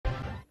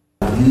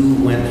You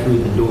went through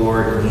the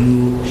door,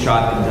 you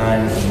shot the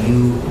gun,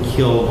 you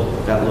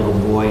killed that little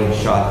boy and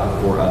shot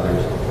the 4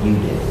 others. You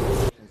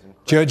did.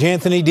 Judge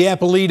Anthony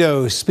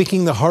D'Appolito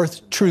speaking the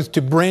hard truth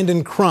to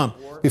Brandon Crump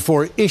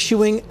before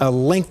issuing a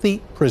lengthy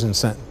prison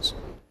sentence.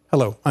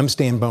 Hello, I'm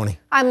Stan Boney.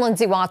 I'm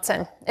Lindsay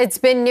Watson. It's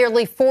been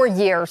nearly 4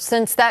 years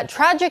since that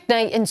tragic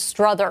night in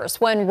Struthers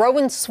when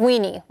Rowan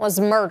Sweeney was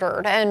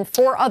murdered and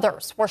 4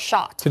 others were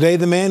shot. Today,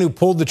 the man who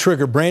pulled the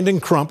trigger, Brandon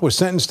Crump, was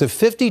sentenced to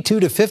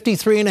 52 to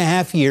 53 and a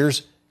half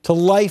years to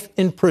life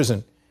in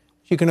prison.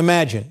 As you can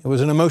imagine, it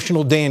was an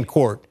emotional day in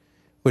court.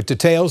 With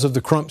details of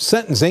the Crump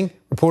sentencing,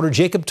 reporter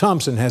Jacob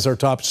Thompson has our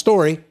top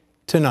story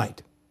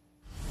tonight.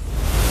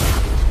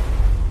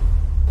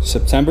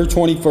 September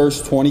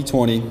 21st,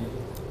 2020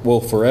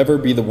 will forever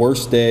be the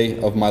worst day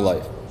of my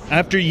life.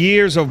 After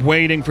years of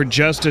waiting for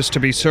justice to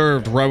be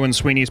served, Rowan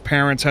Sweeney's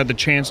parents had the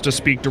chance to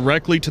speak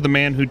directly to the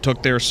man who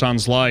took their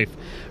son's life.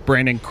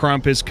 Brandon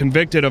Crump is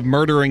convicted of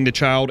murdering the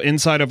child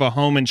inside of a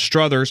home in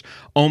Struthers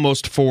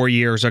almost 4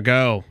 years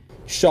ago.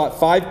 He shot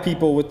 5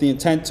 people with the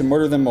intent to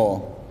murder them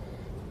all.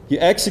 He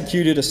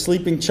executed a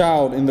sleeping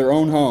child in their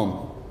own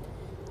home.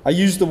 I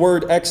use the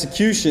word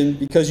execution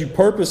because you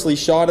purposely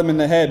shot him in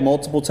the head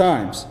multiple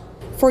times.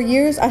 For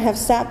years, I have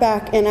sat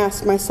back and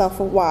asked myself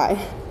why.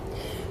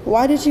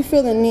 Why did you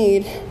feel the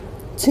need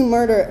to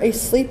murder a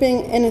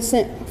sleeping,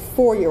 innocent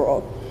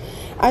 4-year-old?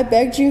 I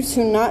begged you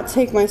to not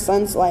take my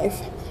son's life.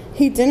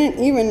 He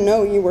didn't even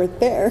know you were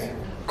there.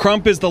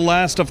 Crump is the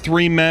last of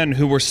 3 men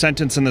who were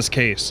sentenced in this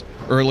case.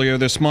 Earlier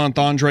this month,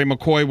 Andre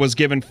McCoy was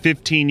given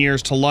 15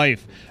 years to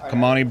life.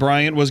 Kamani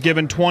Bryant was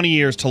given 20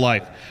 years to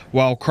life.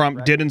 While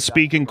Crump didn't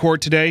speak in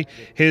court today,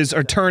 his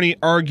attorney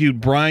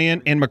argued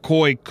Bryant and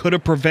McCoy could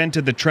have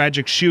prevented the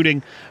tragic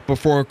shooting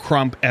before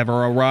Crump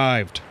ever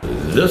arrived.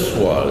 This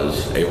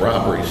was a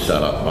robbery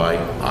set up by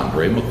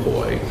Andre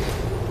McCoy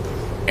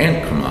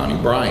and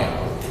Kamani Bryant.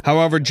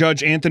 However,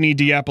 Judge Anthony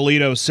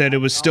D'Appolito said it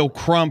was still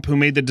Crump who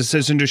made the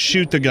decision to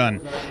shoot the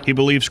gun. He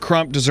believes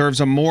Crump deserves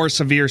a more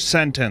severe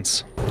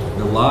sentence.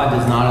 The law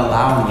does not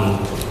allow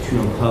me to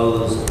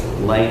impose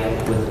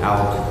life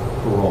without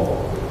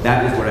parole.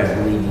 That is what I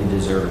believe you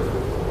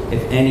deserve.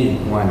 If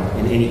anyone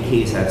in any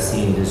case I've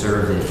seen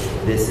deserves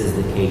it, this is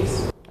the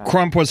case.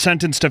 Crump was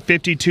sentenced to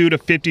 52 to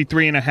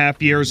 53 and a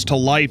half years to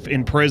life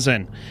in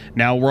prison.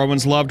 Now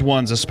Rowan's loved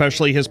ones,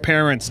 especially his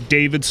parents,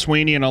 David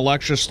Sweeney and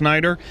Alexis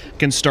Snyder,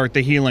 can start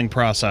the healing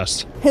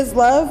process. His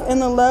love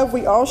and the love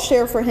we all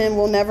share for him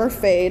will never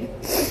fade.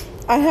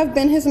 I have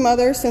been his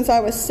mother since I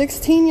was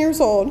 16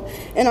 years old,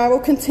 and I will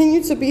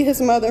continue to be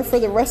his mother for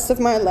the rest of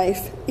my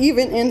life,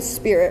 even in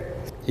spirit.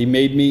 He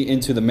made me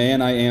into the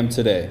man I am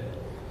today.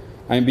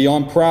 I am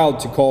beyond proud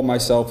to call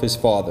myself his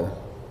father.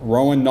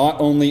 Rowan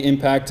not only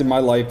impacted my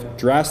life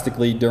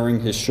drastically during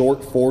his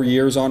short 4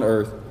 years on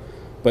Earth,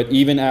 but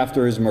even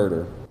after his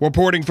murder.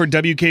 Reporting for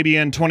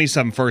WKBN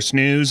 27 First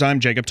News, I'm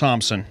Jacob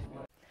Thompson.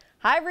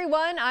 Hi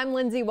everyone, I'm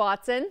Lindsay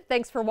Watson.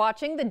 Thanks for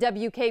watching the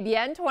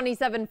WKBN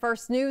 27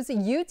 First News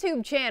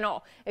YouTube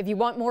channel. If you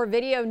want more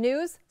video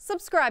news,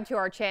 subscribe to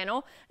our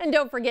channel. And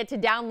don't forget to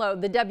download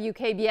the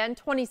WKBN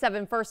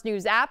 27 First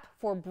News app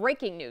for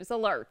breaking news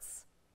alerts.